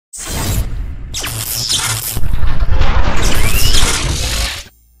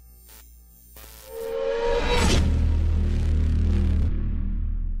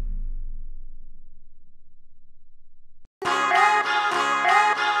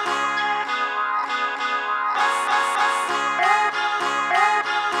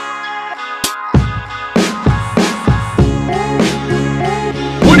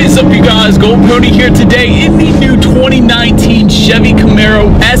What is up, you guys? GoPony here today in the new 2019 Chevy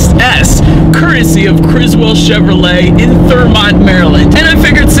Camaro SS, courtesy of Criswell Chevrolet in Thurmont, Maryland. And I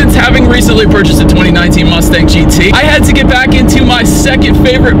figured since having recently purchased a 2019 Mustang GT, I had to get back into my second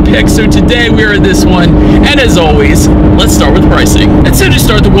favorite pick, so today we are at this one. And as always, let's start with pricing. And so to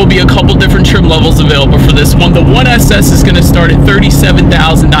start, there will be a couple different trim levels available for this one. The 1SS is going to start at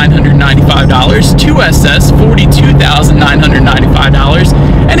 $37,995, 2SS $42,995,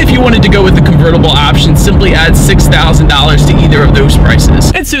 and if you wanted to go with the convertible option, simply add $6,000 to either of those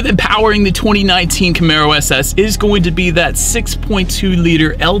prices. And so then powering the 2019 Camaro SS is going to be that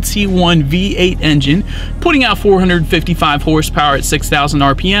 6.2-liter LT1 V8 engine, putting out 455 horsepower at 6,000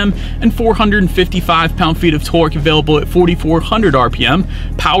 RPM and 455 pound-feet of torque available at 4,400 RPM.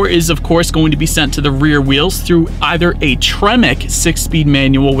 Power is, of course, going to be sent to the rear wheels through either a Tremec 6-speed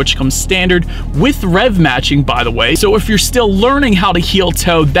manual, which comes standard with rev matching, by the way. So if you're still learning how to heel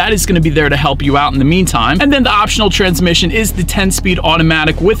toe, that is going to be there to help you out in the meantime. And then the optional transmission is the 10-speed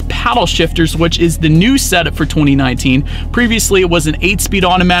automatic with paddle shifters, which is the new setup for 2019. Previously, it was an 8-speed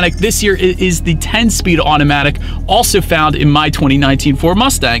automatic. This year, it is the 10-speed automatic, also found in my 2019 Ford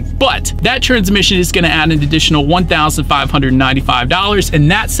Mustang. But that transmission is going to add an additional $1,595,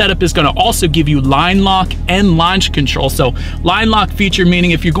 and that setup is going to also give you line lock and launch control. So line lock feature meaning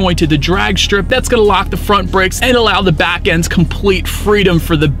if you're going to the drag strip, that's going to lock the front brakes and allow the back end's complete freedom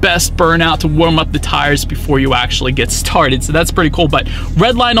for the best burnout to warm up the tires before you actually get started. So that's pretty cool. But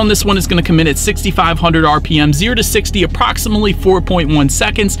red line on this one is going to come in at 6,500 RPM, 0 to 60 approximately 4.1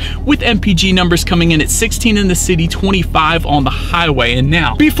 seconds, with MPG numbers coming in at 16 in the city, 25 on the highway. And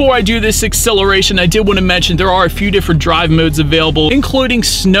now, before I do this acceleration, I did want to mention there are a few different drive modes available, including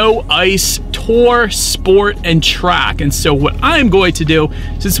snow, ice, tour, sport, and track. And so what I'm going to do,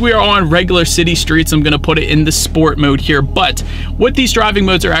 since we are on regular city streets, I'm going to put it in the sport mode here. But what these driving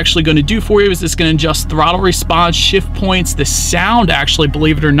modes are actually going to do for you is it's going to adjust throttle response, shift points, the sound. Actually,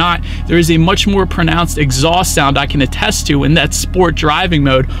 believe it or not, there is a much more pronounced exhaust sound I can attest to in that sport driving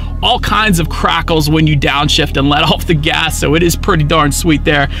mode. All kinds of crackles when you downshift and let off the gas, so it is pretty darn sweet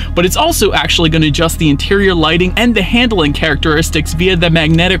there. But it's also actually going to adjust the interior lighting and the handling characteristics via the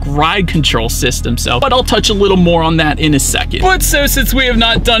magnetic ride control system. But I'll touch a little more on that in a second. But so since we have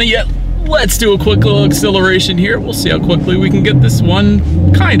not done it yet, let's do a quick little acceleration here. We'll see how quickly we can get this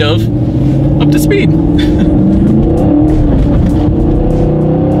one kind of up to speed.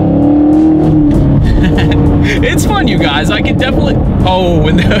 It's fun, you guys. I can definitely... Oh,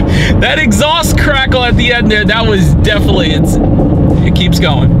 and that exhaust crackle at the end there, that was definitely... It keeps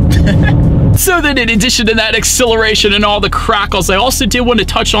going. So then in addition to that acceleration and all the crackles, I also did want to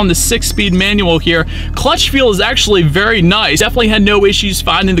touch on the 6-speed manual here. Clutch feel is actually very nice. Definitely had no issues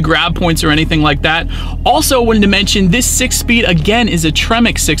finding the grab points or anything like that. Also wanted to mention this 6-speed again is a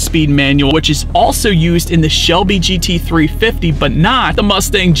Tremec 6-speed manual, which is also used in the Shelby GT350, but not the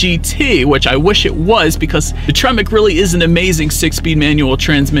Mustang GT, which I wish it was, because the Tremec really is an amazing 6-speed manual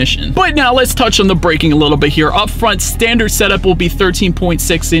transmission. But now let's touch on the braking a little bit here. Up front, standard setup will be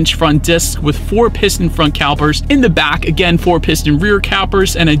 13.6-inch front discs with 4 piston front calipers. In the back, again, 4 piston rear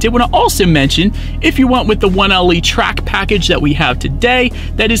calipers. And I did want to also mention, if you went with the 1LE track package that we have today,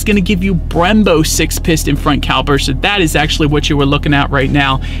 that is going to give you Brembo 6 piston front calipers. So that is actually what you were looking at right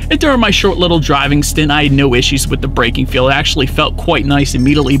now. And during my short little driving stint, I had no issues with the braking feel. It actually felt quite nice,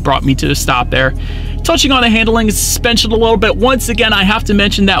 immediately brought me to a stop there. Touching on the handling and suspension a little bit, once again, I have to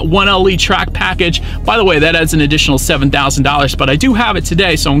mention that 1LE track package. By the way, that adds an additional $7,000, but I do have it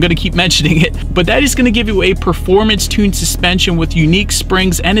today, so I'm going to keep mentioning it. But that is going to give you a performance-tuned suspension with unique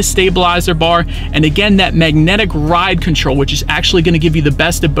springs and a stabilizer bar, and again, that magnetic ride control, which is actually going to give you the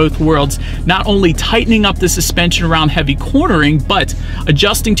best of both worlds, not only tightening up the suspension around heavy cornering, but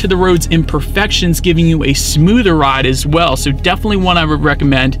adjusting to the road's imperfections, giving you a smoother ride as well. So definitely one I would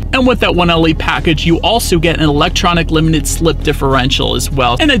recommend. And with that 1LE package, you also get an electronic limited slip differential as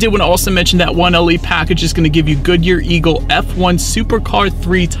well. And I did want to also mention that 1LE package is going to give you Goodyear Eagle F1 Supercar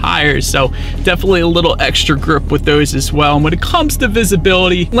 3 tires, so definitely a little extra grip with those as well. And when it comes to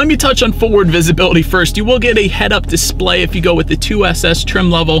visibility, let me touch on forward visibility first. You will get a head-up display if you go with the 2SS trim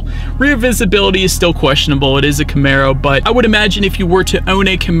level. Rear visibility is still questionable. It is a Camaro, but I would imagine if you were to own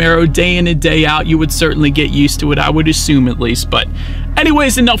a Camaro day in and day out, you would certainly get used to it, I would assume at least. But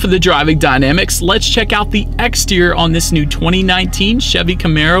Anyways, enough of the driving dynamics. Let's check out the exterior on this new 2019 Chevy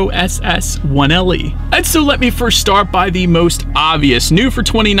Camaro SS 1LE. And so let me first start by the most obvious. New for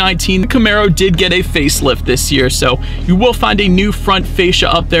 2019, the Camaro did get a facelift this year, so you will find a new front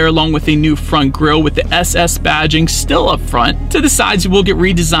fascia up there along with a new front grille with the SS badging still up front. To the sides, you will get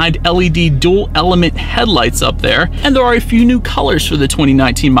redesigned LED dual element headlights up there, and there are a few new colors for the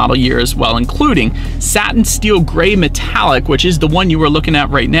 2019 model year as well, including satin steel gray metallic, which is the one you are looking at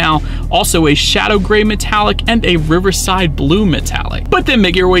right now, also a shadow gray metallic and a riverside blue metallic. But then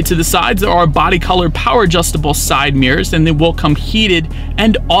make your way to the sides, there are body color power adjustable side mirrors, and they will come heated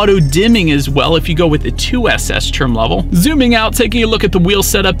and auto dimming as well if you go with the 2SS trim level. Zooming out, taking a look at the wheel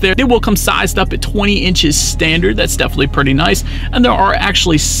setup there, they will come sized up at 20 inches standard. That's definitely pretty nice, and there are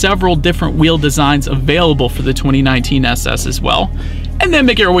actually several different wheel designs available for the 2019 SS as well. And then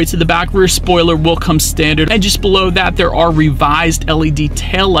make your way to the back, rear spoiler will come standard, and just below that there are revised LED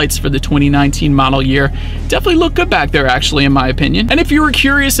taillights for the 2019 model year. Definitely look good back there actually, in my opinion. And if you were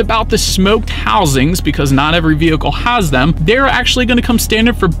curious about the smoked housings, because not every vehicle has them, they're actually going to come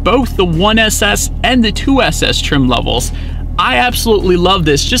standard for both the 1SS and the 2SS trim levels. I absolutely love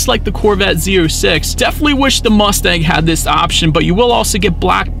this, just like the Corvette Z06. Definitely wish the Mustang had this option, but you will also get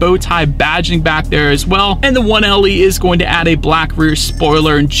black bow tie badging back there as well. And the 1LE is going to add a black rear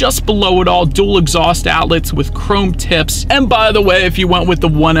spoiler, and just below it all, dual exhaust outlets with chrome tips. And by the way, if you went with the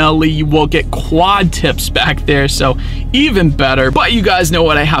 1LE, you will get quad tips back there, so even better. But you guys know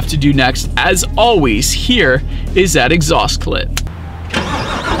what I have to do next. As always, here is that exhaust clip.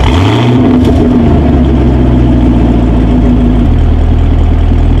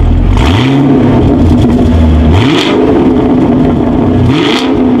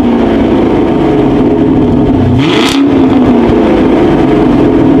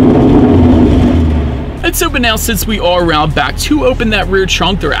 But now, since we are around back, to open that rear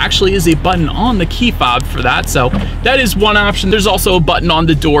trunk, there actually is a button on the key fob for that, so that is one option. There's also a button on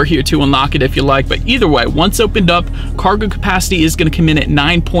the door here to unlock it if you like, but either way, once opened up, cargo capacity is going to come in at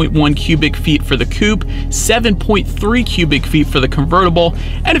 9.1 cubic feet for the coupe, 7.3 cubic feet for the convertible,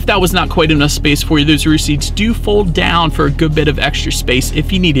 and if that was not quite enough space for you, those rear seats do fold down for a good bit of extra space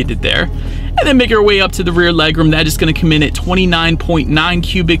if you needed it there. And then make our way up to the rear legroom. That is going to come in at 29.9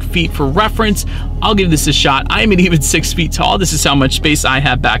 cubic feet for reference. I'll give this a shot. I am an even 6 feet tall. This is how much space I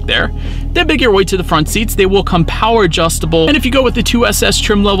have back there. Then make your way to the front seats. They will come power adjustable. And if you go with the 2SS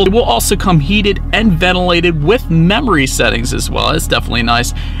trim level, they will also come heated and ventilated with memory settings as well. It's definitely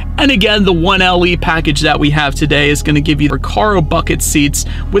nice. And again, the 1LE package that we have today is going to give you Recaro bucket seats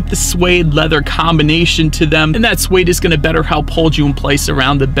with the suede leather combination to them. And that suede is going to better help hold you in place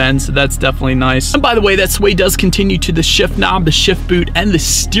around the bend, so that's definitely nice. And by the way, that suede does continue to the shift knob, the shift boot, and the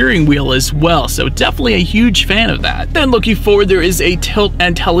steering wheel as well, so definitely a huge fan of that. Then looking forward, there is a tilt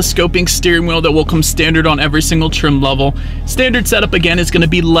and telescoping steering wheel that will come standard on every single trim level. Standard setup again is going to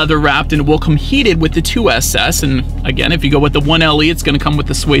be leather wrapped and will come heated with the 2SS, and again, if you go with the 1LE, it's going to come with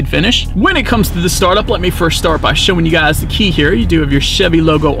the suede finish. When it comes to the startup, let me first start by showing you guys the key here. You do have your Chevy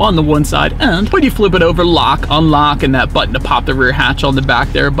logo on the one side, and when you flip it over, lock, unlock, and that button to pop the rear hatch on the back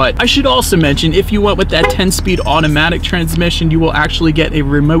there. But I should also mention, if you went with that 10-speed automatic transmission, you will actually get a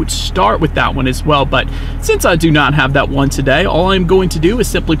remote start with that one as well. But since I do not have that one today, all I'm going to do is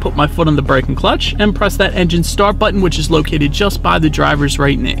simply put my foot on the brake and clutch and press that engine start button, which is located just by the driver's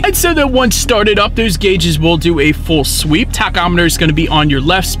right knee. And so that once started up, those gauges will do a full sweep. Tachometer is going to be on your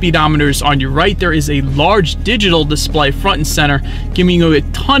left, speedometer is on your right. There is a large digital display front and center, giving you a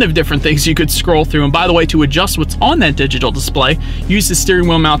ton of different things you could scroll through. And by the way, to adjust what's on that digital display, use the steering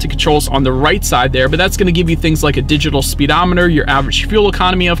wheel mounted controls on the right side there, but that's going to give you things like a digital speedometer, your average fuel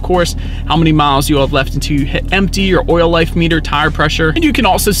economy, of course, how many miles you have left until you hit empty, your oil life meter, tire pressure, and you can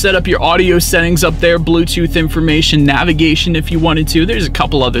also set up your audio settings up there, Bluetooth information, navigation if you wanted to. There's a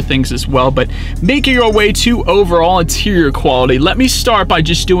couple other things as well, but making your way to overall interior quality, let me start by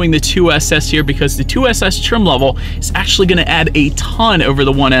just doing the 2SS here, because the 2SS trim level is actually going to add a ton over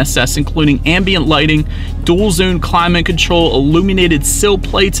the 1SS, including ambient lighting, dual zone climate control, illuminated sill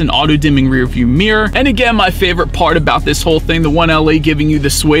plates, and auto dimming rear view mirror. And again, my favorite part about this whole thing, the 1LE giving you the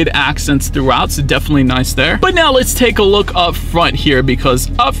suede accents throughout, so definitely nice there. But now let's take a look up front here,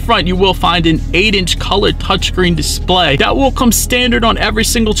 because up front you will find an 8-inch color touchscreen display that will come standard on every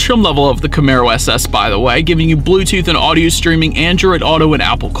single trim level of the Camaro SS, by the way, giving you Bluetooth and audio streaming, Android Auto, and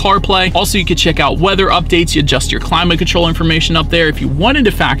Apple CarPlay. Also, you can check out weather updates, you adjust your climate control information up there. If you wanted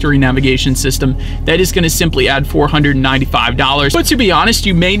a factory navigation system, that is going to simply add $495, but to be honest,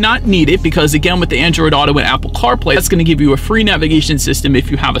 you may not need need it because, again, with the Android Auto and Apple CarPlay, that's going to give you a free navigation system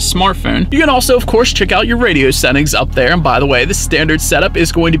if you have a smartphone. You can also, of course, check out your radio settings up there. And by the way, the standard setup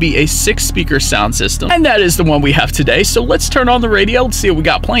is going to be a 6-speaker sound system, and that is the one we have today. So let's turn on the radio and see what we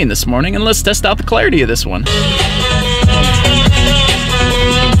got playing this morning, and let's test out the clarity of this one.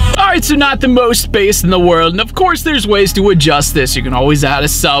 Alright, so not the most bass in the world, and of course there's ways to adjust this. You can always add a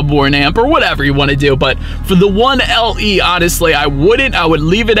sub or an amp or whatever you want to do, but for the 1LE, honestly, I wouldn't. I would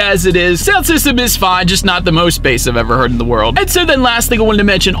leave it as it is. Sound system is fine, just not the most bass I've ever heard in the world. And so then last thing I wanted to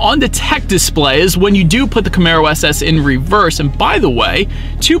mention on the tech display is when you do put the Camaro SS in reverse, and by the way,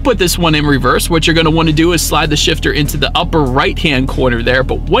 to put this one in reverse, what you're going to want to do is slide the shifter into the upper right-hand corner there,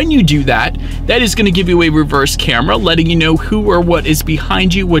 but when you do that, that is going to give you a reverse camera, letting you know who or what is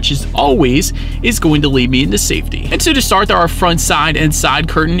behind you, which is always is going to lead me into safety. And so to start, there are front, side, and side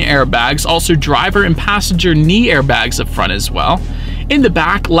curtain airbags, also driver and passenger knee airbags up front as well. In the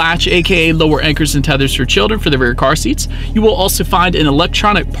back, latch, aka lower anchors and tethers for children for the rear car seats. You will also find an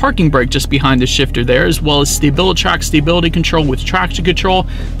electronic parking brake just behind the shifter there, as well as StabiliTrak stability control with traction control.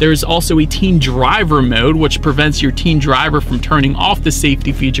 There is also a teen driver mode, which prevents your teen driver from turning off the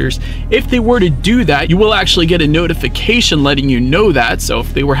safety features. If they were to do that, you will actually get a notification letting you know that. So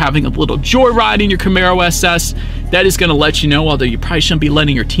if they were having a little joyride in your Camaro SS, that is going to let you know, although you probably shouldn't be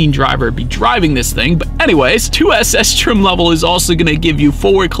letting your teen driver be driving this thing. But anyways, 2SS trim level is also going to give you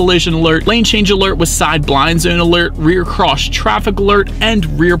forward collision alert, lane change alert with side blind zone alert, rear cross traffic alert, and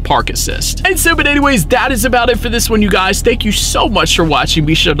rear park assist. And so, but anyways, that is about it for this one, you guys. Thank you so much for watching.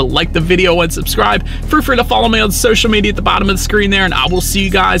 Be sure to like the video and subscribe. Feel free to follow me on social media at the bottom of the screen there, and I will see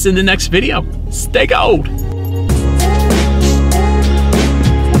you guys in the next video. Stay gold.